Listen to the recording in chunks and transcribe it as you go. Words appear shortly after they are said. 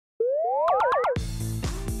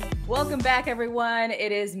Welcome back, everyone.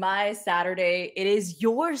 It is my Saturday. It is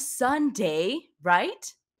your Sunday,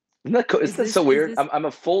 right? Isn't that cool? Is Isn't that this so is weird? this I'm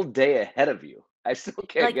a full day ahead of you. I still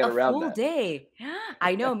can't like get a around full that. day?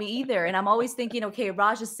 I know, me either. And I'm always thinking, okay,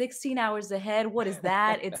 Raj is 16 hours ahead. What is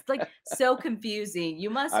that? It's like so confusing.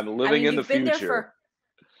 I'm living in the You've been there future. for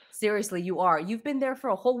seriously, you are. You've been there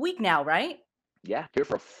for a whole week now, right? Yeah, here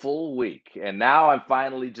for a full week, and now I'm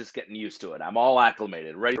finally just getting used to it. I'm all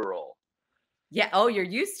acclimated, ready to roll. Yeah. Oh, you're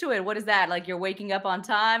used to it. What is that? Like you're waking up on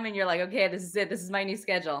time and you're like, okay, this is it. This is my new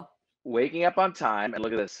schedule. Waking up on time, and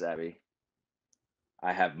look at this, Abby.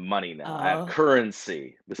 I have money now. I have Oh,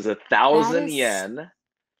 currency. This is a that thousand is yen.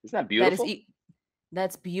 Isn't that that is beautiful?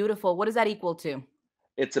 that's beautiful. What does that equal to?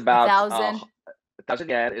 It's A about thousand? a thousand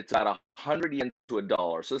yen. It's about 100 yen to a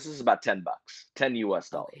dollar. So this is about $10, 10 US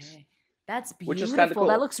dollars, Okay. That's which is kind of beautiful.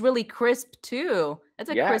 That cool. looks really crisp too. That's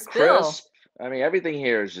a Yeah, crisp bill. crisp. I mean, everything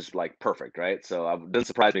here is just like perfect, right? So it doesn't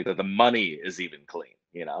surprise me that the money is even clean,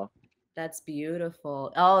 you know? That's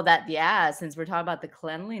beautiful. Oh, that yeah, since we're talking about the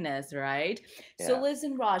cleanliness, right? So Yeah.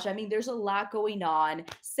 listen, Raj, there's a lot going on.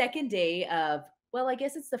 Second day of, well, I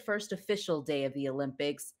guess it's the first official day of the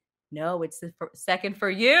Olympics. No, it's the second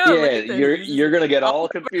for you. Look Yeah, at this. This is you're gonna get all all over.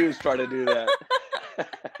 confused trying to do that. But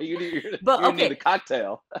You're gonna need a okay,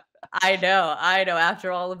 cocktail. I know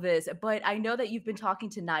after all of this, but I know that you've been talking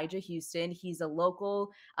to Nyjah Huston. He's a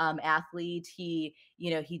local athlete. He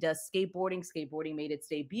does skateboarding. Skateboarding made its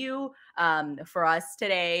debut for us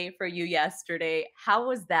today, for you yesterday. How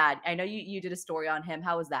was that? I know you did a story on him.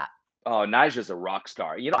 How was that? Oh, Nyjah's a rock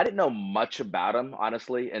star. You know, I didn't know much about him,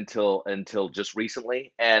 honestly, until just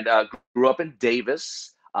recently, and grew up in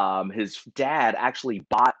Davis. His dad actually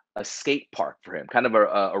bought a skate park for him, kind of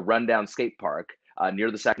a rundown skate park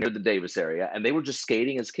near the Davis area, and they were just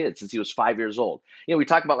skating as kids since he was 5 years old. You know, we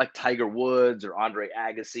talk about like Tiger Woods or Andre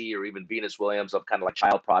Agassi or even Venus Williams of kind of like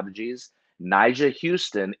child prodigies. Nyjah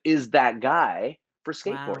Huston is that guy for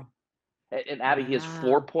skateboarding. Wow. And Abby, he has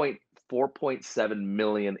Wow. 4.7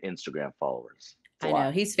 million Instagram followers. It's a I know.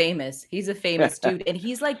 lot. He's famous. He's a famous dude. And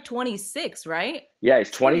he's like 26, right? Yeah, he's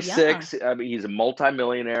He's pretty young. 26. I mean, he's a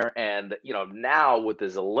multimillionaire, and you know now with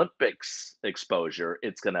his Olympics exposure,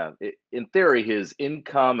 in theory, his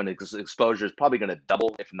income and his exposure is probably going to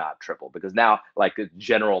double, if not triple, because now like the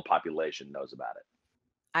general population knows about it.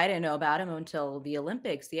 I didn't know about him until the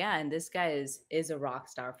Olympics. Yeah, and this guy is a rock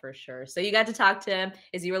star for sure. So you got to talk to him.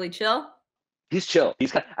 Is he really chill? He's chill.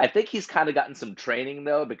 I think he's kind of gotten some training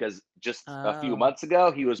though, because just a few Oh. months ago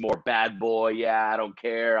he was more bad boy. Yeah, I don't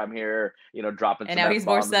care. I'm here, dropping And some now f he's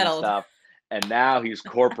more bombs and settled. stuff. And now he's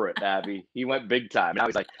corporate, Abby. He went big time. Now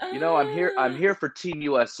he's like, I'm here. I'm here for Team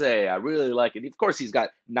USA. I really like it. Of course, he's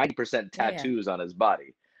got 90% Yeah. tattoos on his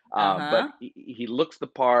body, but Uh-huh. he looks the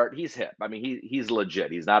part. He's hip. I mean, he's legit.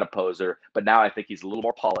 He's not a poser. But now I think he's a little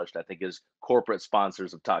more polished. I think his corporate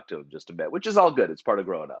sponsors have talked to him just a bit, which is all good. It's part of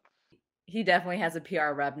growing up. He definitely has a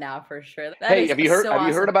PR rep now for sure. That Hey, is so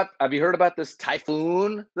awesome. have you heard about this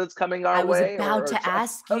typhoon that's coming our I was way about or to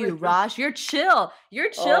ask something? you, Rosh, you're chill.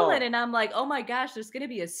 You're chilling. Oh, And I'm like, oh my gosh, there's going to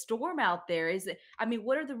be a storm out there.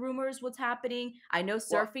 What are the rumors? What's happening? I know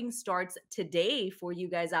well, surfing starts today for you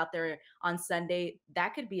guys out there on Sunday.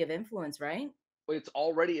 That could be of influence, right? it's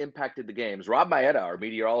already impacted the games. Rob Maeta, our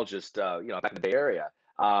meteorologist, back in the Bay Area,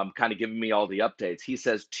 kind of giving me all the updates. He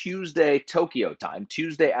says Tuesday Tokyo time,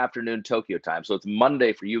 Tuesday afternoon Tokyo time. So it's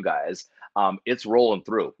Monday for you guys. It's rolling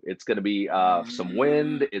through. It's going to be some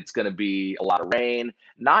wind. It's going to be a lot of rain.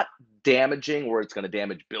 Not damaging where it's going to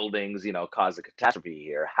damage buildings, cause a catastrophe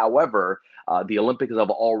here. However, the Olympics have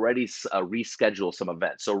already rescheduled some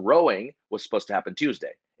events. So rowing was supposed to happen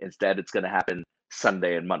Tuesday. Instead, it's going to happen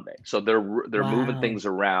Sunday and Monday. So they're moving Wow. things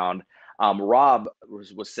around. Rob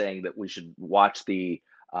was saying that we should watch the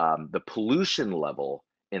pollution level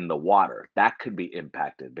in the water. That could be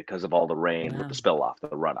impacted because of all the rain with the Wow. spill off, the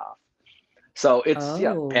runoff. So it's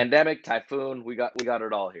Oh. pandemic, typhoon. We got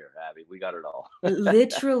it all here, Abby. We got it all.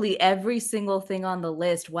 Literally every single thing on the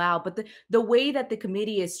list. Wow. But the way that the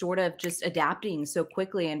committee is sort of just adapting so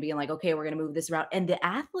quickly and being like, okay, we're going to move this around. And the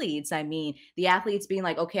athletes being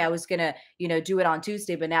like, okay, I was going to, do it on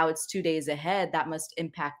Tuesday, but now it's 2 days ahead. That must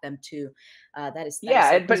impact them too. That is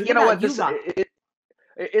Yeah, so but crazy. you What know what? about you, Rob?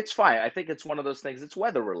 It's fine. I think it's one of those things. It's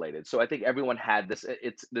weather related. So I think everyone had this.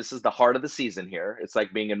 This is the heart of the season here. It's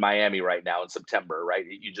like being in Miami right now in September, right?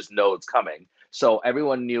 You just know it's coming. So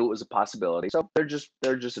everyone knew it was a possibility. So they're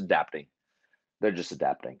just adapting. They're just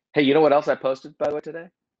adapting. Hey, you know what else I posted by the way today,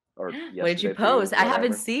 or What did you yesterday for you, post? I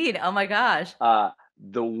haven't whatever. seen. Oh my gosh.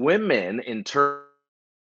 The women in terms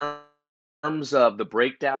of the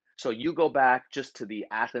breakdown. So you go back just to the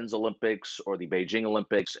Athens Olympics or the Beijing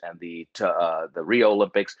Olympics and the Rio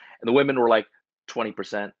Olympics, and the women were like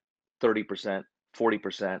 20%, 30%,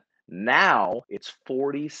 40%. Now it's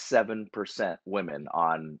 47% women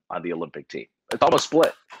on the Olympic team. It's almost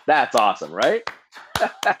split. That's awesome, right?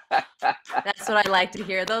 That's what I like to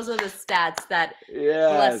hear. Those are the stats that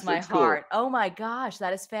bless Yes, my it's cool. heart. Oh my gosh,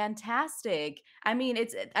 that is fantastic. I mean,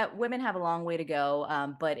 women have a long way to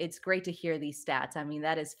go, but it's great to hear these stats. I mean,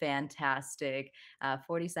 that is fantastic.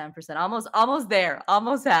 47%, almost there,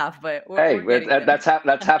 almost half, but Hey, we're getting there. that's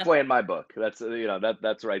halfway in my book. That's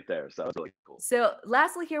that's right there. So it's really cool. So,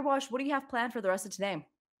 lastly, here, Wash, what do you have planned for the rest of today?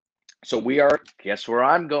 So we are, guess where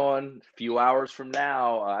I'm going? A few hours from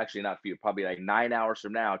now, actually not few, probably like 9 hours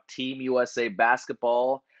from now. Team USA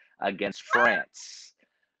basketball against France.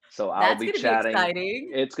 So I'll That's be going to be chatting.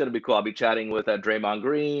 exciting. It's going to be cool. I'll be chatting with Draymond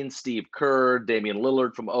Green, Steve Kerr, Damian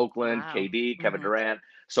Lillard from Oakland, Wow. KD, Kevin Mhm. Durant.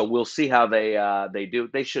 So we'll see how they do.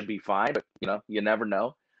 They should be fine, but you never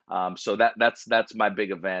know. So that's my big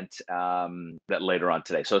event that later on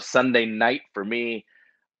today. So Sunday night for me.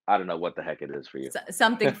 I don't know what the heck it is for you.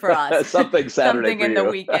 Something for us, Something Saturday something for in the you.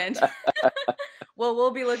 weekend. Well,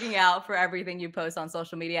 we'll be looking out for everything you post on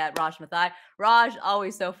social media at Raj Mathai. Raj,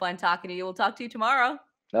 always so fun talking to you. We'll talk to you tomorrow.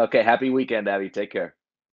 Okay, happy weekend, Abby. Take care.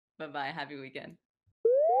 Bye-bye. Happy weekend.